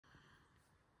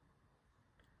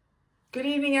Good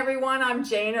evening, everyone. I'm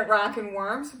Jayne at Rockin'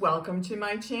 Worms. Welcome to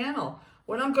my channel.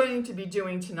 What I'm going to be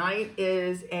doing tonight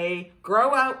is a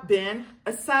grow out bin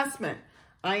assessment.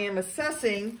 I am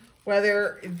assessing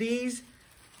whether these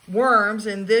worms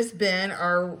in this bin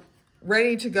are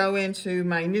ready to go into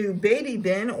my new baby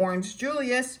bin, Orange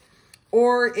Julius,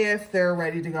 or if they're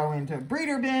ready to go into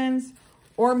breeder bins,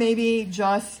 or maybe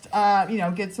just,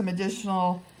 get some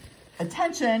additional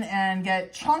attention and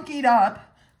get chunkied up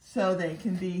so they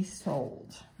can be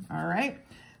sold, all right?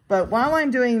 But while I'm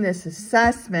doing this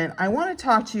assessment, I want to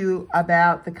talk to you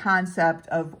about the concept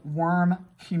of worm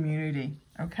community,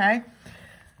 okay?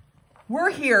 We're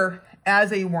here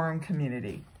as a worm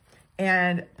community,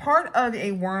 and part of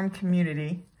a worm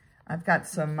community, I've got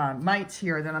some mites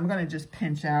here that I'm going to just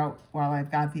pinch out while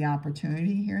I've got the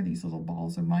opportunity here, these little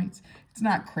balls of mites. It's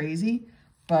not crazy,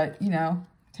 but,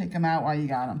 take them out while you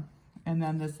got them. And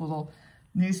then this little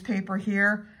newspaper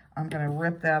here, I'm going to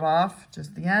rip that off,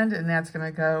 just the end, and that's going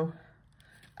to go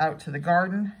out to the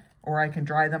garden, or I can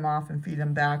dry them off and feed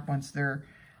them back once they're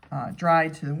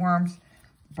dried to the worms,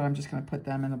 but I'm just going to put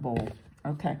them in a bowl.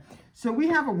 Okay, so we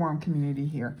have a worm community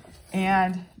here,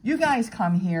 and you guys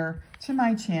come here to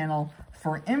my channel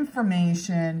for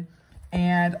information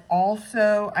and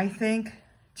also, I think,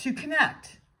 to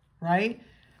connect, right?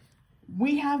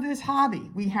 We have this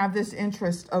hobby, we have this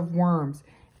interest of worms,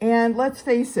 and let's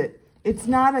face it, it's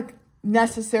not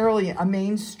necessarily a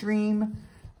mainstream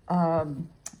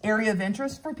area of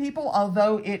interest for people,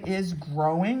 although it is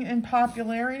growing in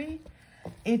popularity.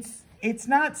 It's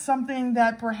not something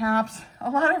that perhaps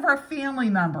a lot of our family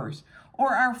members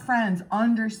or our friends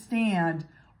understand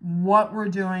what we're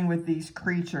doing with these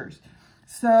creatures.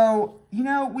 So,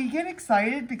 we get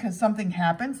excited because something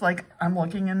happens, like I'm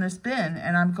looking in this bin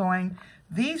and I'm going,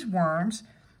 these worms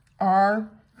are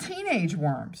teenage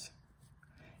worms.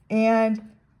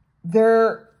 And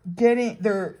they're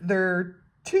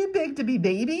too big to be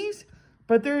babies,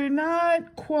 but they're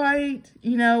not quite,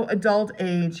 adult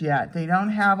age yet. They don't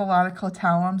have a lot of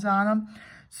clitellums on them.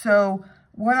 So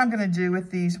what I'm going to do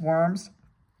with these worms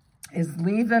is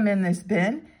leave them in this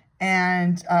bin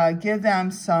and give them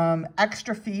some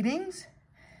extra feedings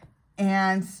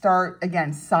and start,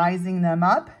 again, sizing them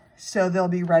up so they'll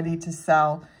be ready to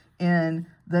sell in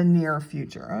the near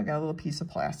future. I got a little piece of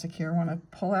plastic here. I want to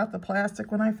pull out the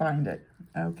plastic when I find it.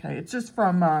 Okay, it's just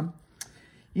from,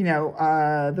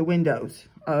 the windows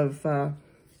of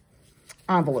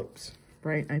envelopes,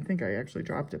 right? I think I actually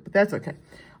dropped it, but that's okay.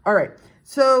 All right,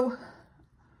 so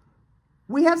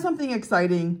we have something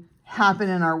exciting happen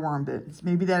in our worm bins.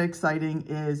 Maybe that exciting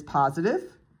is positive,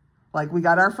 like we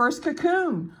got our first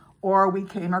cocoon, or we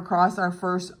came across our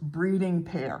first breeding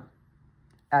pair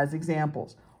as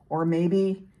examples. Or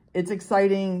maybe it's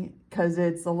exciting because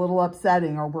it's a little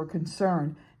upsetting or we're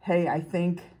concerned. Hey, I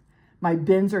think my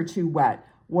bins are too wet.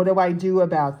 What do I do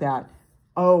about that?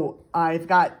 Oh, I've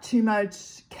got too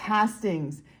much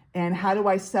castings. And how do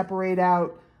I separate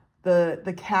out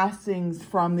the castings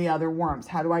from the other worms?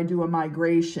 How do I do a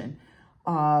migration?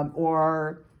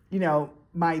 Or,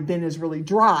 my bin is really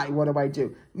dry. What do I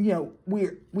do?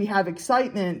 We have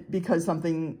excitement because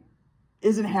something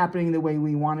isn't happening the way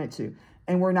we want it to,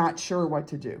 and we're not sure what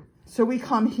to do. So we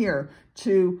come here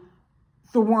to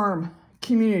the worm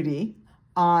community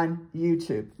on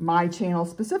YouTube, my channel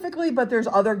specifically, but there's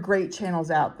other great channels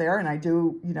out there, and I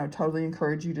do, totally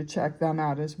encourage you to check them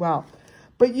out as well.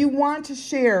 But you want to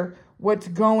share what's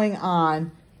going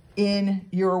on in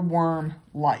your worm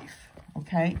life,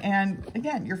 okay? And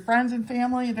again, your friends and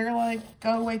family, they're like,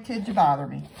 go away, kid, you bother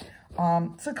me.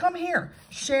 So come here,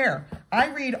 share. I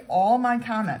read all my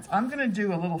comments. I'm going to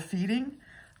do a little feeding,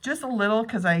 just a little,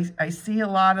 because I see a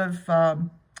lot of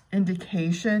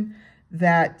indication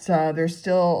that there's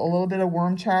still a little bit of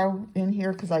worm chow in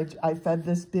here because I fed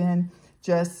this bin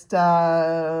just,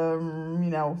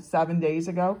 7 days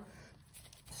ago.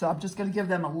 So I'm just going to give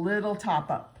them a little top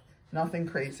up, nothing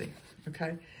crazy,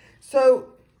 okay? So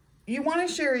you want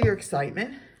to share your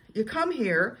excitement. You come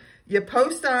here, you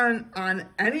post on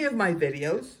any of my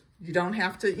videos. You don't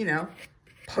have to,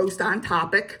 post on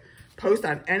topic, post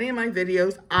on any of my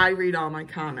videos. I read all my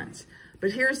comments.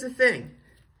 But here's the thing.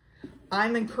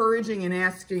 I'm encouraging and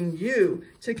asking you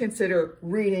to consider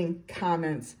reading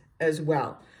comments as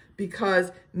well,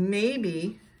 because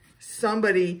maybe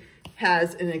somebody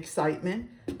has an excitement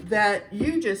that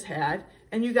you just had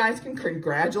and you guys can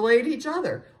congratulate each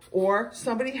other. Or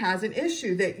somebody has an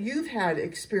issue that you've had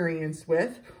experience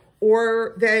with,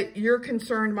 or that you're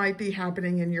concerned might be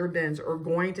happening in your bins or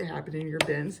going to happen in your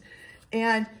bins.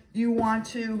 And you want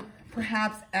to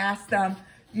perhaps ask them,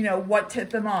 what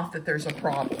tipped them off that there's a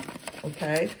problem,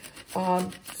 okay?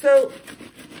 So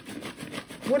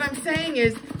what I'm saying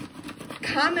is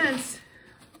comments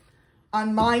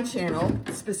on my channel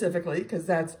specifically, because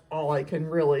that's all I can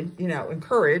really,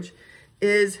 encourage,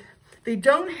 is they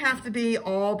don't have to be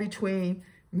all between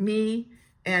me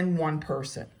and one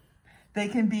person. They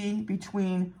can be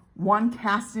between one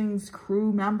castings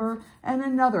crew member and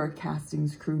another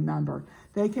castings crew member.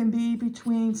 They can be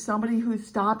between somebody who's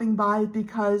stopping by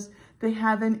because they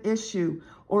have an issue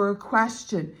or a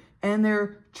question and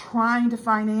they're trying to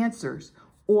find answers.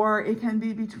 Or it can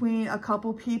be between a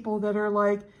couple people that are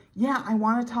like, yeah, I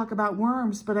want to talk about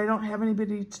worms, but I don't have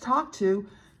anybody to talk to.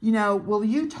 Will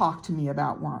you talk to me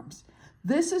about worms?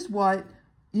 This is what,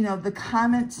 the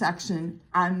comment section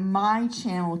on my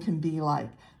channel can be like.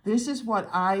 This is what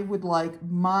I would like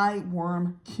my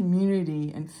worm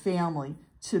community and family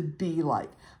to be like.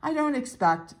 I don't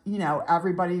expect,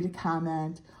 everybody to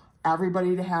comment,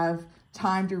 everybody to have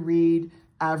time to read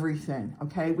everything,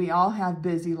 okay? We all have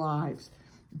busy lives,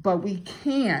 but we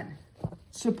can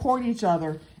support each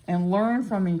other and learn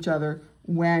from each other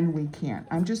when we can.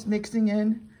 I'm just mixing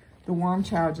in the worm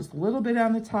chow just a little bit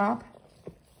on the top,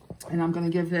 and I'm gonna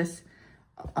give this,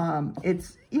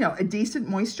 it's, a decent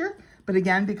moisture, but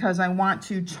again, because I want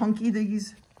to chunky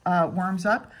these worms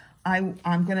up, I'm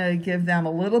gonna give them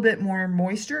a little bit more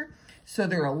moisture, so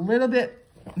they're a little bit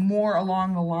more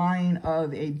along the line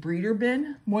of a breeder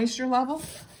bin moisture level,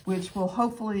 which will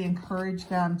hopefully encourage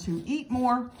them to eat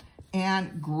more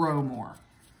and grow more,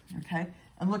 okay?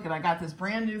 And look, I got this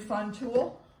brand new fun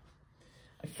tool.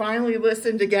 I finally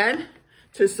listened again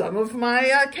to some of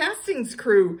my castings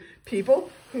crew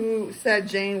people who said,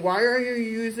 Jayne, why are you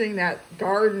using that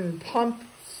garden pump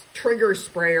trigger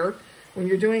sprayer when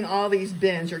you're doing all these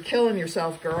bins? You're killing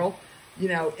yourself, girl.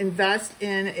 Invest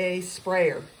in a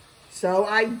sprayer. So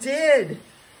I did.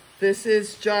 This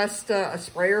is just a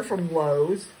sprayer from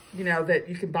Lowe's, that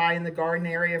you can buy in the garden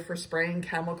area for spraying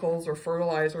chemicals or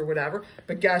fertilizer or whatever.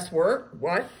 But guess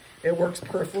what? It works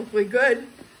perfectly good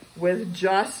with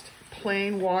just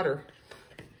plain water.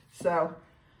 So,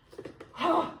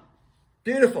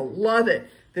 beautiful, love it.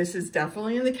 This is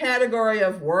definitely in the category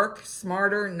of work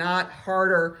smarter, not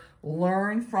harder.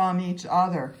 Learn from each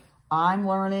other. I'm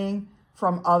learning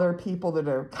from other people that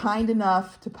are kind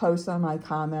enough to post on my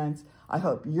comments. I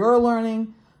hope you're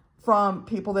learning from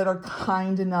people that are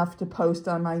kind enough to post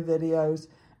on my videos.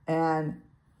 And,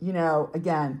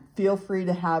 again, feel free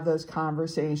to have those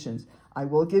conversations. I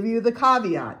will give you the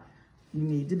caveat. You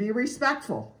need to be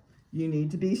respectful. You need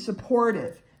to be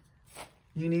supportive.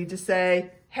 You need to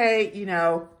say, hey,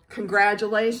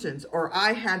 congratulations, or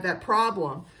I had that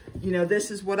problem. This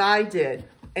is what I did.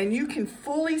 And you can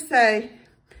fully say,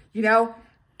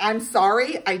 I'm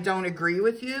sorry, I don't agree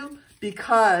with you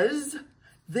because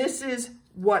this is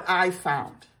what I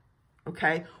found,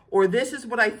 okay? Or this is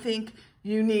what I think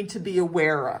you need to be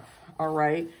aware of, all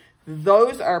right?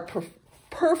 Those are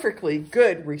perfectly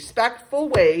good, respectful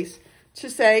ways to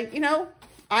say,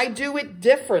 I do it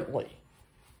differently.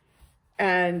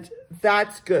 And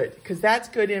that's good, because that's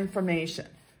good information,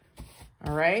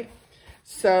 all right?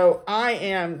 So I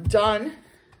am done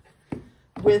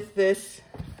with this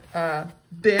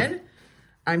bin.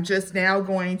 I'm just now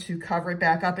going to cover it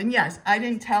back up. And yes, I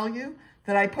didn't tell you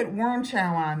that I put worm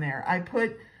chow on there. I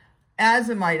put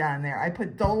azomite on there. I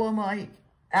put dolomite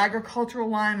agricultural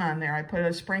lime on there. I put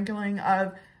a sprinkling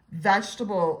of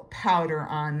vegetable powder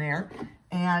on there.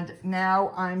 And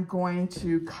now I'm going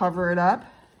to cover it up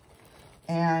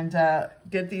and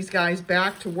get these guys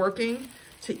back to working,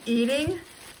 to eating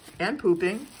and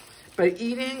pooping, but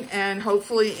eating and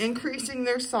hopefully increasing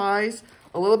their size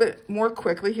a little bit more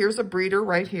quickly. Here's a breeder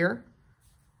right here.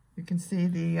 You can see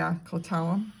the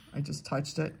clitellum. I just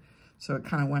touched it, so it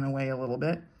kind of went away a little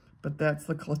bit, but that's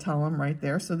the clitellum right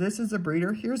there. So this is a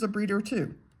breeder. Here's a breeder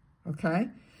too, okay?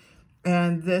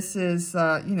 And this is,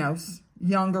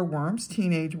 younger worms,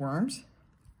 teenage worms.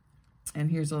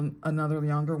 And here's another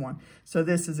younger one. So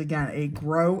this is, again, a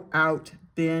grow out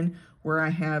bin where I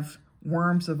have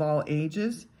worms of all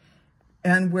ages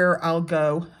and where I'll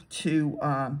go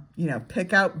to,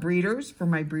 pick out breeders for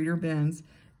my breeder bins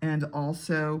and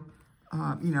also,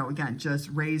 again, just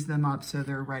raise them up so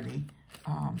they're ready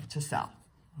to sell,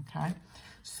 okay?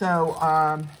 So,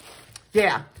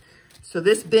 yeah. So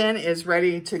this bin is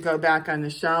ready to go back on the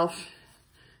shelf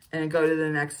and go to the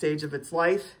next stage of its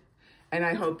life. And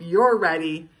I hope you're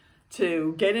ready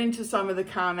to get into some of the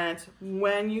comments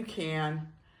when you can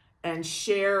and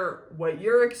share what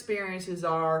your experiences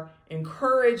are,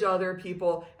 encourage other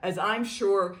people, as I'm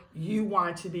sure you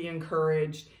want to be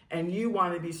encouraged and you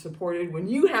want to be supported when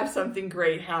you have something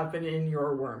great happen in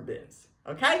your worm bins.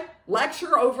 Okay?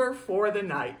 Lecture over for the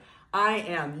night. I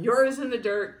am yours in the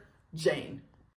dirt, Jayne.